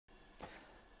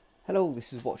Hello,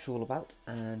 this is What's All About,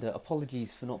 and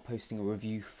apologies for not posting a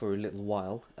review for a little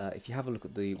while. If you have a look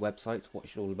at the website,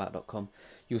 whatshitallabout.com,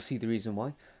 you'll see the reason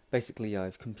why. Basically,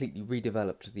 I've completely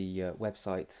redeveloped the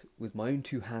website with my own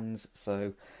two hands,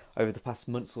 so over the past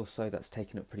month or so, that's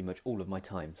taken up pretty much all of my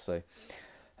time. So,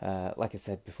 like I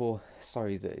said before,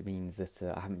 sorry that it means that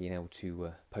I haven't been able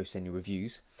to post any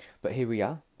reviews, but here we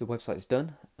are. The website's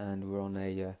done, and we're on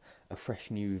a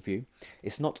fresh new review.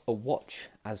 It's not a watch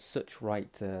as such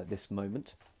right this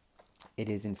moment. It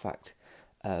is in fact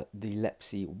the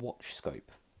Lepsi watch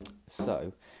scope.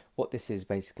 So what this is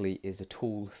basically is a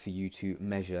tool for you to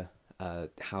measure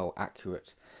how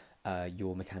accurate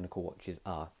your mechanical watches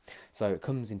are. So it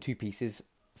comes in two pieces.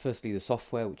 Firstly, the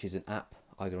software, which is an app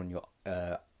either on your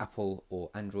Apple or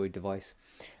Android device,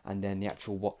 and then the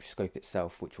actual watch scope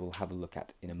itself, which we'll have a look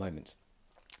at in a moment.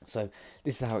 So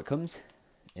this is how it comes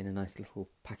in a nice little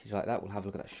package like that. We'll have a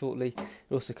look at that shortly.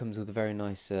 It also comes with a very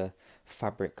nice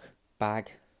fabric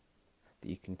bag that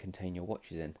you can contain your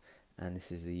watches in, and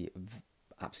this is the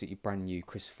absolutely brand new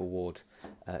Christopher Ward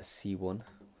C1.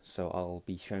 So I'll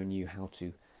be showing you how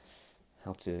to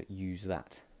use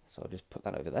that. So I'll just put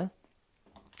that over there.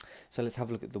 So let's have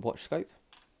a look at the watch scope.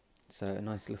 So a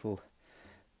nice little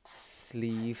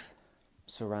sleeve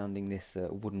surrounding this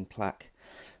wooden plaque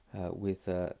with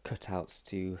cutouts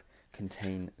to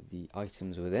contain the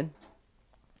items within.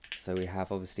 So we have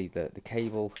obviously the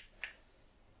cable,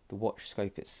 the watch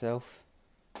scope itself,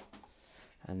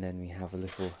 and then we have a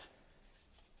little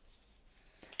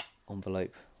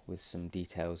envelope with some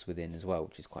details within as well,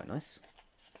 which is quite nice.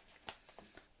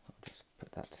 I'll just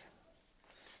put that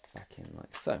back in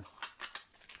like so.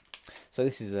 So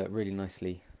this is really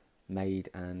nicely made,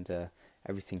 and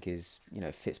everything is,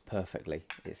 fits perfectly.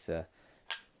 It's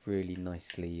really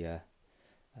nicely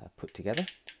put together.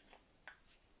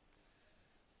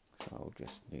 So I'll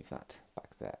just move that back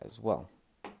there as well.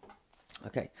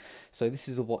 Okay, so this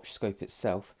is a watch scope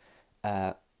itself.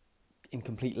 In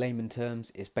complete layman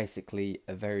terms, it's basically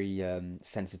a very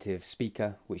sensitive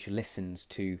speaker which listens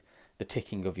to the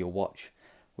ticking of your watch,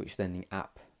 which then the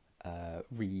app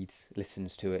reads,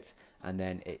 listens to it, and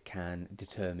then it can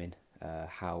determine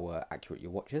how accurate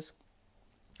your watch is.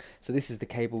 So this is the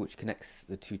cable which connects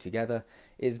the two together.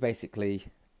 It is basically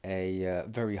a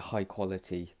very high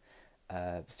quality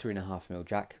 3.5mm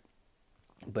jack,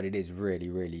 but it is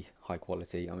really high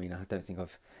quality. I mean, I don't think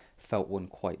I've felt one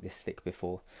quite this thick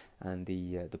before, and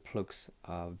the plugs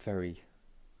are very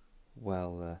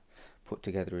well put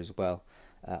together as well.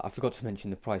 I forgot to mention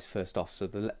the price first off. So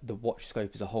the watch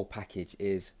scope as a whole package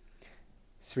is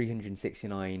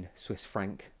 369 Swiss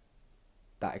franc.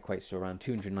 That equates to around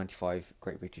 295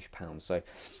 Great British pounds. So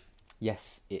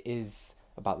yes, it is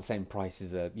about the same price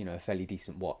as a fairly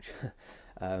decent watch.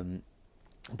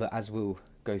 But as we'll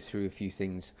go through a few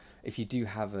things, if you do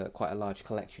have quite a large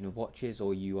collection of watches,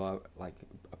 or you are like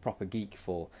a proper geek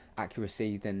for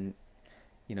accuracy, then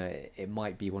it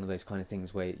might be one of those kind of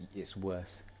things where it's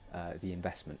worth the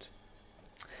investment.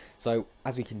 So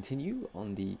as we continue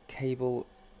on the cable,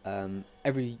 all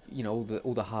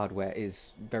the hardware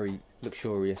is very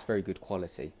luxurious, very good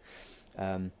quality.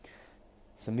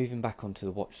 So moving back onto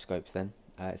the watch scopes, then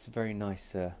it's a very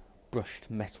nice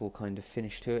brushed metal kind of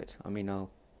finish to it. I mean,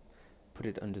 I'll put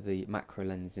it under the macro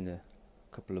lens in a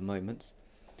couple of moments.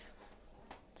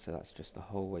 So that's just the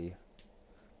hole where you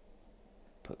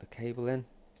put the cable in.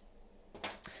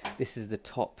 This is the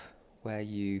top where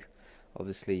you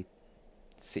obviously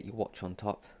sit your watch on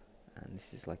top, and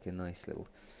this is like a nice little,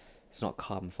 it's not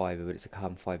carbon fibre, but it's a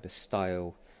carbon fibre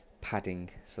style padding,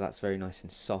 so that's very nice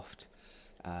and soft,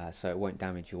 so it won't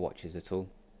damage your watches at all.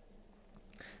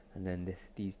 And then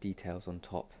these details on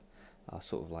top are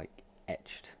sort of like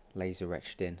etched, laser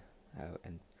etched in,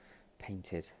 and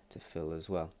painted to fill as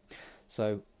well.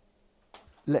 So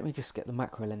let me just get the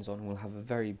macro lens on and we'll have a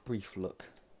very brief look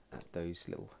at those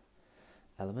little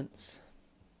elements.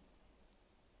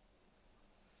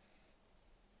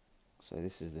 So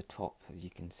this is the top. As you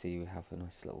can see, we have a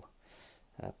nice little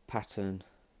pattern.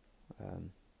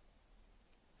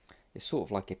 It's sort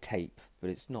of like a tape, but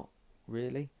it's not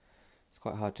really. It's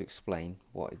quite hard to explain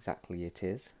what exactly it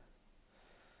is.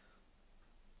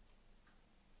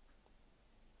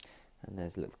 And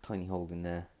there's a little tiny hole in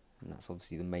there, and that's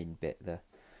obviously the main bit that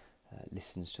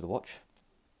listens to the watch.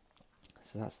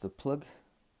 So that's the plug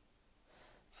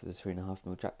for the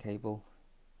 3.5mm jack cable.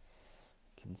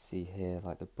 You can see here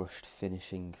like the brushed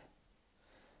finishing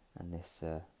and this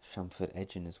chamfered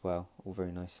edging as well, all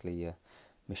very nicely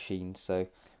machined. So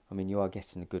I mean, you are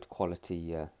getting a good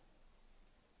quality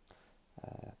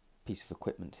piece of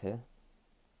equipment here.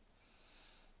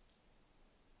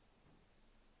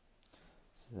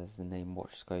 So there's the name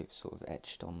watch scope sort of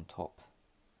etched on top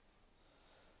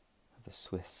of a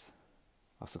Swiss.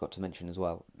 I forgot to mention as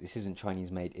well, this isn't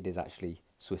Chinese made, it is actually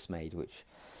Swiss made, which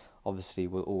obviously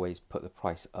will always put the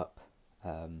price up.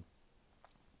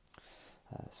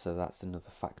 So that's another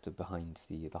factor behind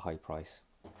the high price.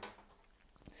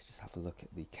 Let's just have a look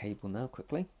at the cable now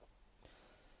quickly.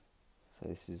 So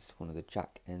this is one of the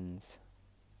jack ends,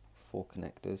 4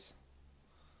 connectors.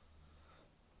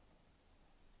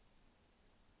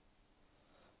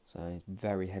 So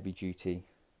very heavy duty.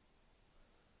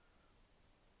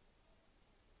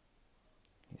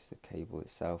 Here's the cable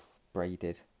itself,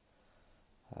 braided.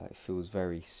 It feels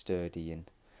very sturdy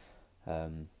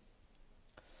and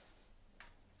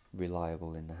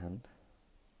reliable in the hand.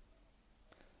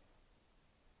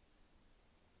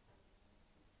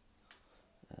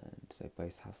 And they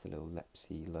both have the little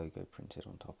Lepsi logo printed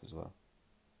on top as well.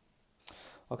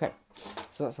 Okay,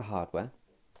 so that's the hardware.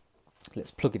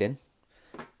 Let's plug it in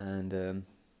and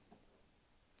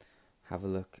have a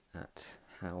look at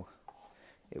how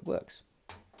it works.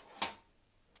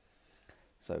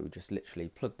 So we just literally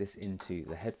plug this into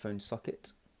the headphone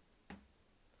socket,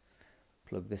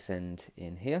 plug this end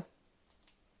in here,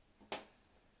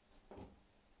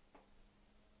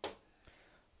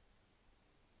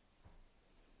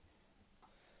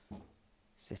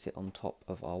 sit it on top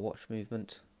of our watch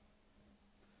movement,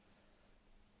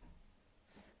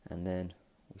 and then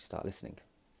we start listening.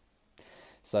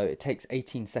 So it takes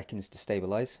 18 seconds to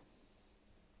stabilize.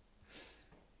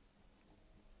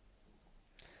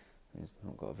 It's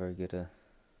not got a very good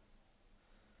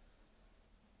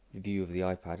view of the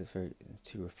iPad. It's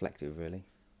too reflective really.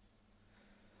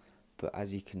 But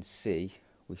as you can see,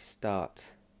 we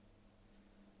start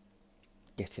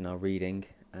getting our reading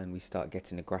and we start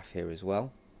getting a graph here as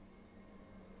well.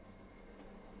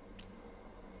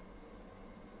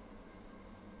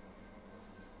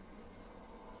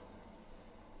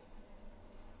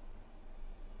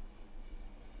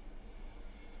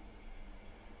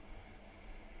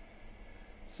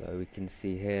 So we can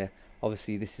see here,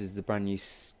 obviously this is the brand new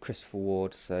Christopher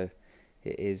Ward, so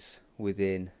it is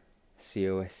within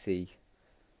COSC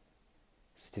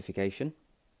certification.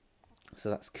 So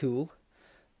that's cool.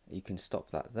 You can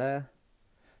stop that there.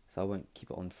 So I won't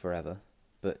keep it on forever.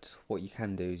 But what you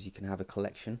can do is you can have a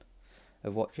collection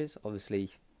of watches.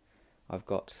 Obviously I've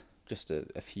got just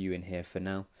a few in here for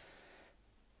now.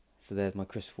 So there's my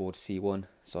Christopher Ward C1.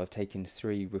 So I've taken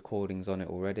 3 recordings on it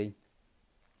already.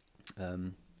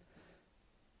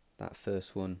 That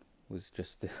first one was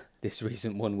just this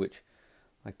recent one, which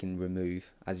I can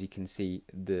remove. As you can see,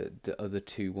 the other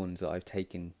 2 ones that I've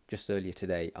taken just earlier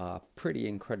today are pretty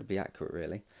incredibly accurate,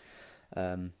 really.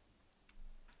 So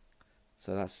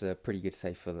that's a pretty good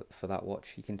save for that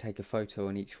watch. You can take a photo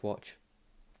on each watch.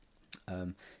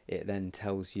 It then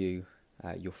tells you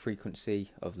your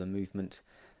frequency of the movement,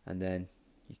 and then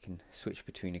you can switch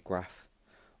between a graph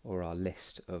or our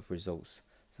list of results.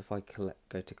 So if I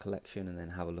go to collection and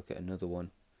then have a look at another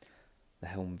one, the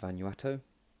Helm Vanuatu,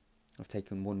 I've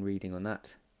taken 1 reading on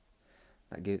that.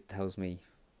 That tells me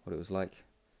what it was like.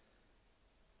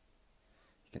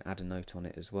 You can add a note on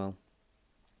it as well.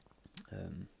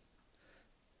 And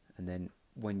then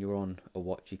when you're on a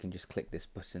watch, you can just click this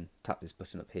button, tap this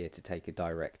button up here to take a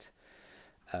direct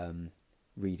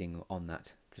reading on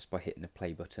that just by hitting the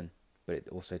play button. But it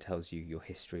also tells you your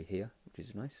history here, which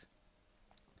is nice.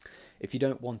 If you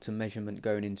don't want a measurement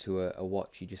going into a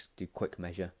watch, you just do quick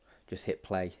measure, just hit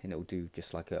play and it will do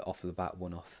just like a off the bat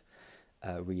one-off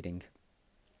reading.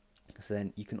 So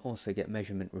then you can also get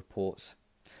measurement reports.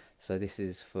 So this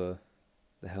is for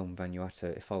the Helm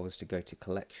Vanuatu. If I was to go to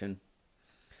collection,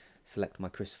 select my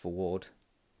Christopher Ward,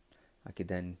 I could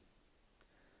then,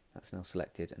 that's now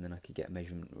selected, and then I could get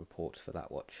measurement reports for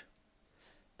that watch.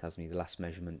 Tells me the last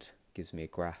measurement, gives me a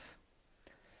graph,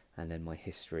 and then my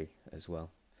history as well.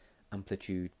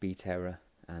 Amplitude, beat error,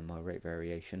 and my rate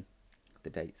variation, the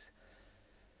dates.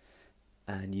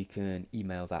 And you can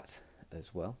email that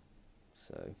as well.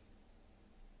 So,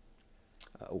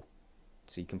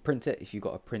 so you can print it if you've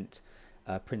got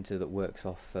a printer that works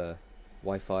off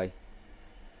Wi-Fi,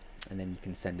 and then you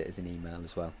can send it as an email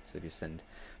as well. So just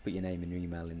put your name and your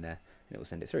email in there, and it will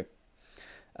send it through.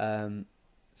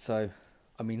 So,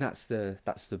 I mean that's the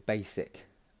basic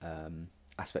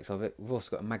aspects of it. We've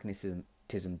also got a magnetism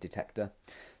detector.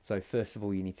 So first of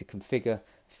all, you need to configure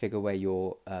where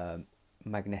your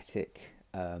magnetic,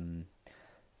 like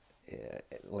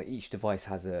each device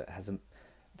has a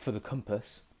for the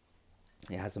compass,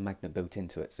 it has a magnet built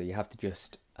into it. So you have to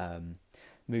just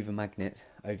move a magnet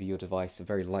over your device, a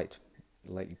very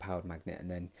lightly powered magnet, and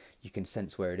then you can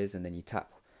sense where it is, and then you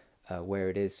tap where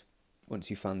it is once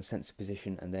you found the sensor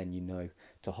position, and then you know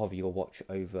to hover your watch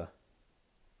over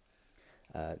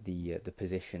the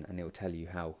position, and it will tell you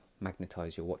how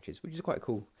magnetized your watch is, which is quite a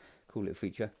cool little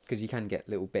feature, because you can get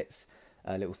little bits,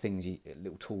 little things,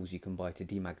 little tools you can buy to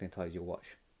demagnetize your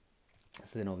watch.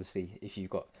 So then obviously if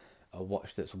you've got a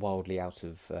watch that's wildly out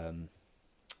of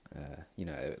you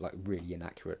know, like really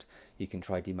inaccurate, you can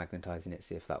try demagnetizing it,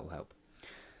 see if that will help.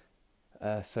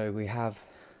 So we have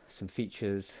some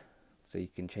features, so you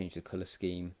can change the color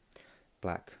scheme,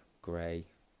 black, grey,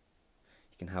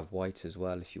 you can have white as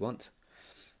well if you want.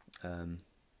 You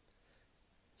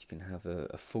can have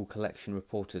a full collection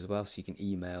report as well, so you can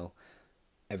email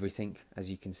everything, as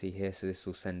you can see here. So this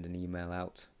will send an email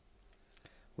out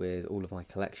with all of my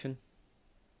collection.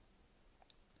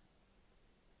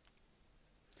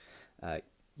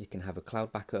 You can have a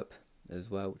cloud backup as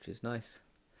well, which is nice.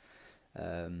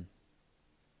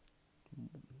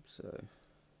 So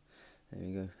there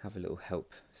we go, have a little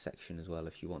help section as well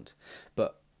if you want.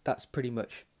 But that's pretty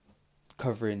much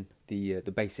covering the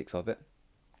basics of it.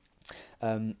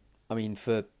 I mean,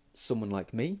 for someone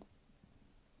like me,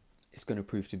 it's going to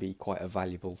prove to be quite a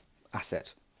valuable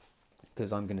asset,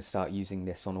 because I'm going to start using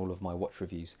this on all of my watch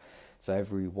reviews. So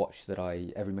every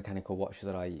mechanical watch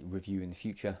that I review in the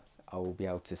future, I will be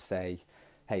able to say,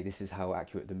 hey, this is how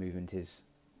accurate the movement is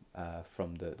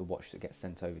from the watch that gets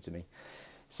sent over to me.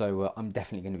 So I'm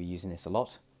definitely going to be using this a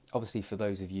lot. Obviously, for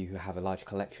those of you who have a large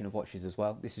collection of watches as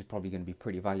well, this is probably going to be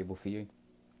pretty valuable for you.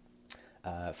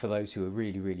 For those who are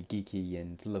really geeky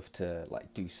and love to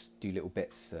like do little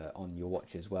bits on your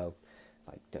watch as well,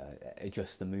 like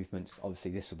adjust the movements,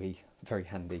 obviously this will be very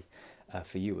handy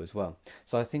for you as well.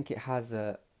 So I think it has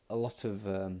a lot of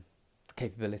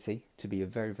capability to be a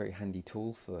very handy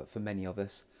tool for many of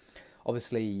us.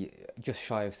 Obviously, just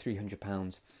shy of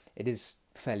 £300, it is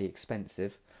fairly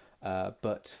expensive,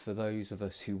 but for those of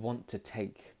us who want to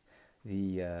take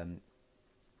the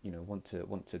you know, want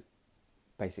to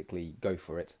basically go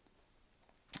for it,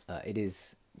 it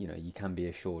is, you know, you can be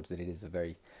assured that it is a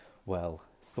very well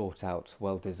thought out,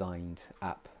 well designed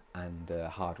app, and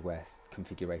hardware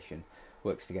configuration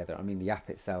works together. I mean, the app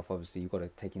itself, obviously you've got to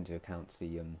take into account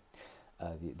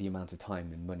the amount of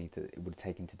time and money that it would have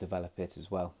taken to develop it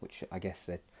as well, which I guess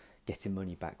they're getting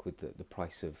money back with the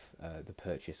price of the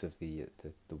purchase of the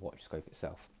watch scope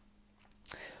itself.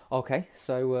 Okay,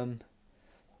 so let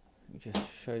me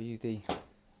just show you the.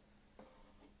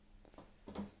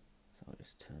 So I'll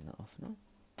just turn that off now.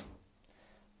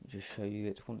 Just show you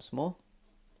it once more.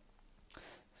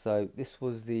 So this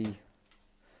was the.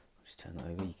 I'll just turn that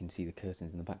over. You can see the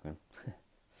curtains in the background.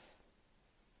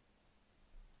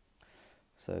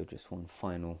 So just one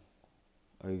final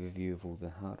overview of all the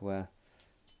hardware.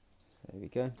 So there we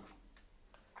go.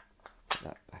 Put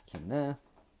that back in there.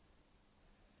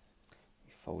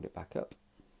 You fold it back up.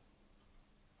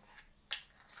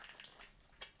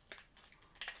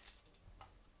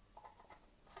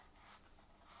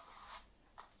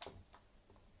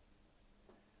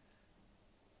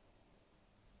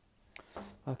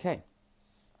 Okay.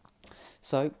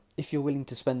 So if you're willing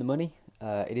to spend the money,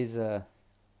 it is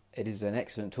an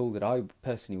excellent tool that I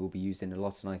personally will be using a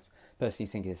lot, and I personally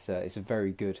think it's a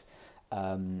very good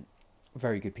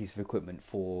piece of equipment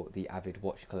for the avid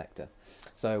watch collector.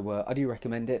 So I do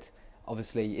recommend it.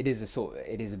 Obviously, it is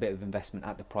a bit of investment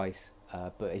at the price,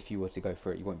 but if you were to go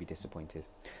for it, you won't be disappointed.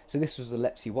 So this was the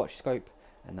Lepsi watch scope,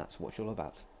 and that's what it's all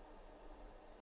about.